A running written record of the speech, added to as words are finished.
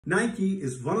Nike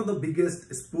is one of the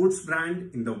biggest sports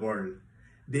brands in the world.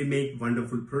 They make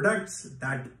wonderful products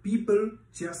that people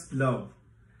just love.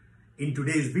 In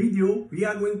today's video, we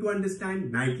are going to understand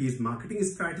Nike's marketing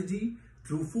strategy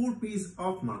through 4 P's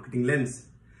of marketing lens.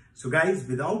 So guys,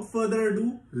 without further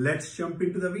ado, let's jump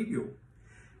into the video.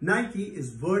 Nike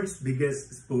is world's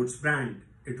biggest sports brand.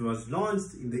 It was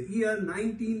launched in the year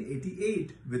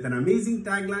 1988 with an amazing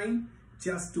tagline,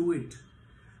 "Just do it."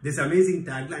 This amazing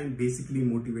tagline basically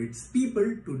motivates people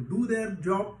to do their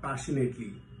job passionately.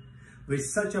 With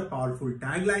such a powerful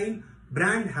tagline,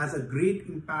 brand has a great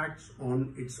impact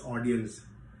on its audience.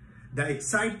 The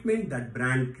excitement that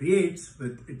brand creates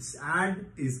with its ad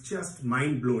is just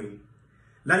mind-blowing.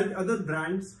 Like other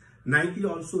brands, Nike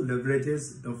also leverages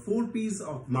the 4 P's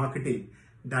of marketing,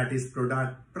 that is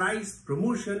product, price,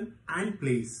 promotion, and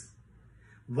place.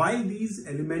 While these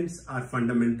elements are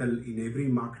fundamental in every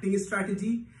marketing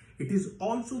strategy, it is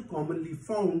also commonly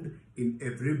found in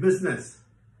every business.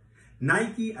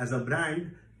 Nike as a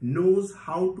brand knows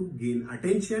how to gain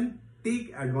attention,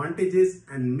 take advantages,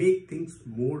 and make things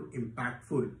more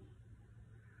impactful.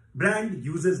 Brand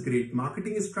uses great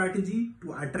marketing strategy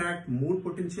to attract more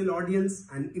potential audience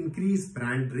and increase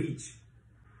brand reach.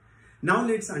 Now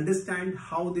let's understand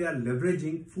how they are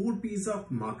leveraging 4 P's of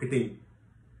marketing.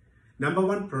 Number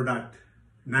 1, product.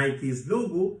 Nike's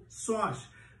logo, swoosh,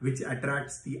 which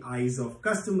attracts the eyes of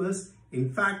customers.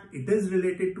 In fact, it is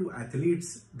related to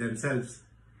athletes themselves.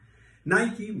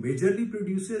 Nike majorly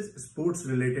produces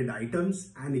sports-related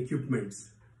items and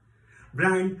equipments.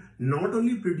 Brand not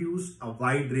only produce a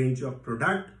wide range of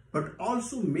product, but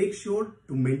also make sure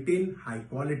to maintain high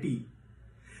quality.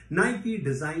 Nike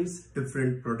designs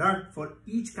different product for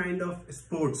each kind of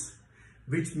sports,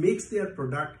 which makes their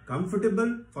product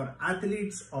comfortable for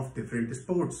athletes of different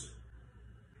sports.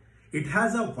 It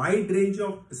has a wide range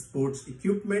of sports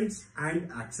equipments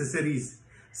and accessories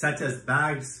such as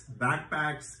bags,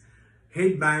 backpacks,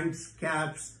 headbands,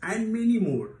 caps, and many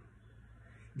more.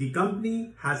 The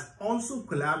company has also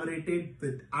collaborated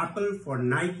with Apple for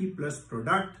Nike Plus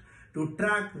product to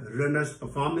track runners'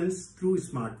 performance through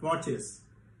smartwatches.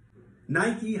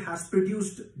 Nike has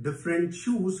produced different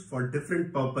shoes for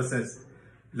different purposes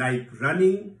like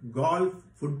running, golf,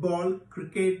 football,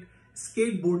 cricket,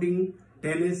 skateboarding,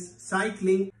 tennis,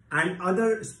 cycling, and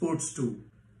other sports too.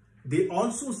 They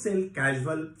also sell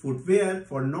casual footwear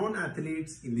for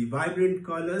non-athletes in the vibrant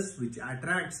colors which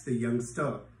attracts the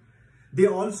youngster. They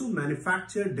also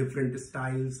manufacture different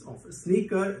styles of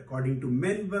sneaker according to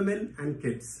men, women, and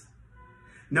kids.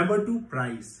 Number 2,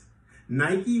 price.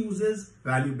 Nike uses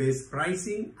value-based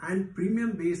pricing and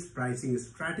premium-based pricing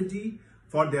strategy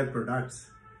for their products.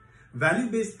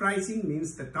 Value-based pricing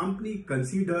means the company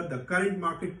considers the current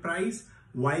market price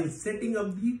while setting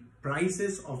up the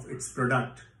prices of its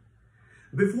product.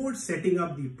 Before setting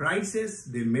up the prices,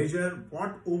 they measure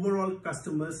what overall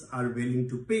customers are willing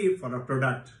to pay for a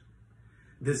product.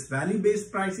 This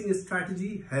value-based pricing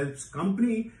strategy helps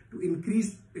company to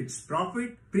increase its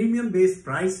profit. Premium-based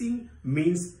pricing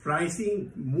means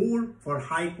pricing more for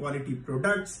high-quality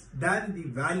products than the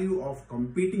value of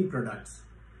competing products.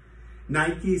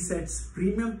 Nike sets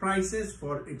premium prices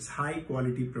for its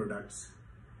high-quality products.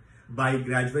 By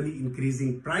gradually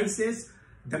increasing prices,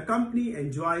 the company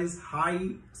enjoys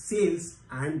high sales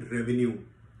and revenue.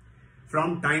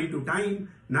 From time to time,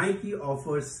 Nike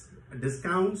offers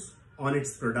discounts on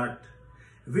its product,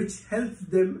 which helps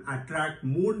them attract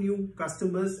more new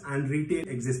customers and retain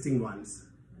existing ones.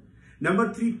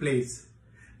 Number 3, place.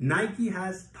 Nike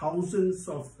has thousands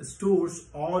of stores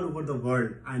all over the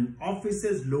world and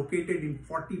offices located in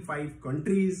 45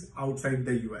 countries outside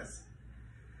the US.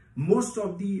 Most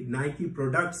of the Nike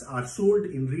products are sold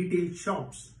in retail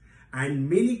shops, and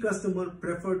many customers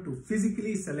prefer to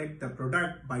physically select the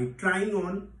product by trying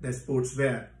on the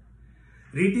sportswear.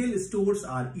 Retail stores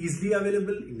are easily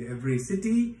available in every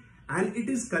city, and it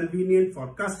is convenient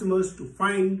for customers to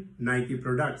find Nike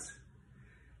products.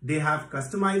 They have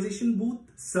customization booth,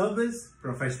 service,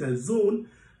 professional zone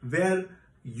where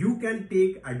you can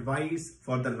take advice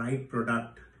for the right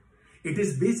product. It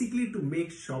is basically to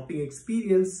make shopping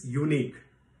experience unique.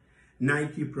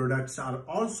 Nike products are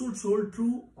also sold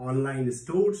through online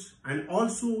stores and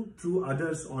also through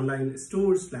others online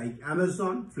stores like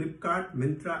Amazon, Flipkart,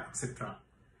 Myntra, etc.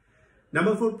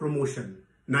 Number 4, promotion.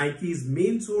 Nike's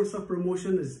main source of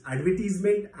promotion is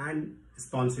advertisement and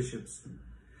sponsorships.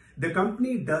 The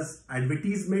company does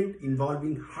advertisement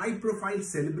involving high-profile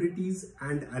celebrities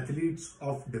and athletes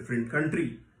of different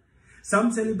countries.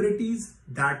 Some celebrities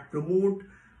that promote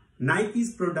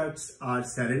Nike's products are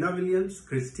Serena Williams,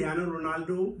 Cristiano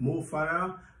Ronaldo, Mo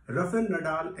Farah, Rafael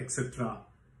Nadal, etc.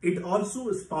 It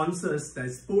also sponsors the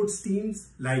sports teams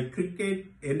like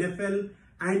cricket, NFL,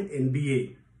 and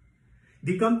NBA.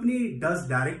 The company does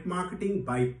direct marketing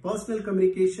by personal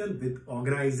communication with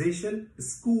organizations,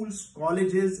 schools,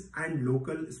 colleges, and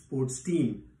local sports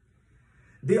teams.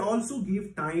 They also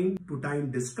give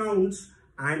time-to-time discounts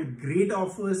and great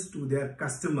offers to their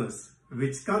customers,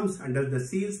 which comes under the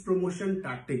sales promotion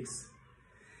tactics.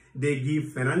 They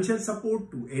give financial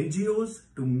support to NGOs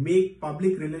to make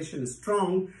public relations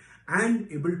strong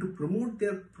and able to promote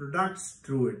their products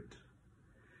through it.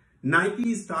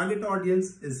 Nike's target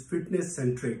audience is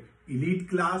fitness-centric, elite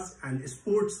class and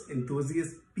sports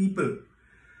enthusiast people,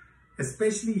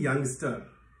 especially youngsters.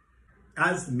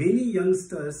 As many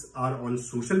youngsters are on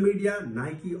social media,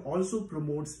 Nike also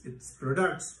promotes its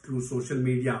products through social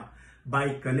media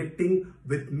by connecting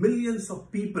with millions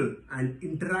of people and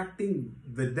interacting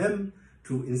with them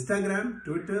through Instagram,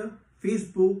 Twitter,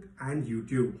 Facebook, and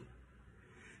YouTube.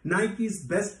 Nike's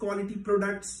best quality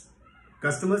products,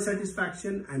 customer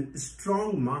satisfaction, and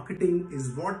strong marketing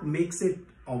is what makes it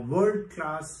a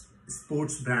world-class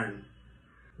sports brand.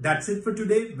 That's it for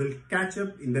today. We'll catch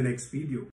up in the next video.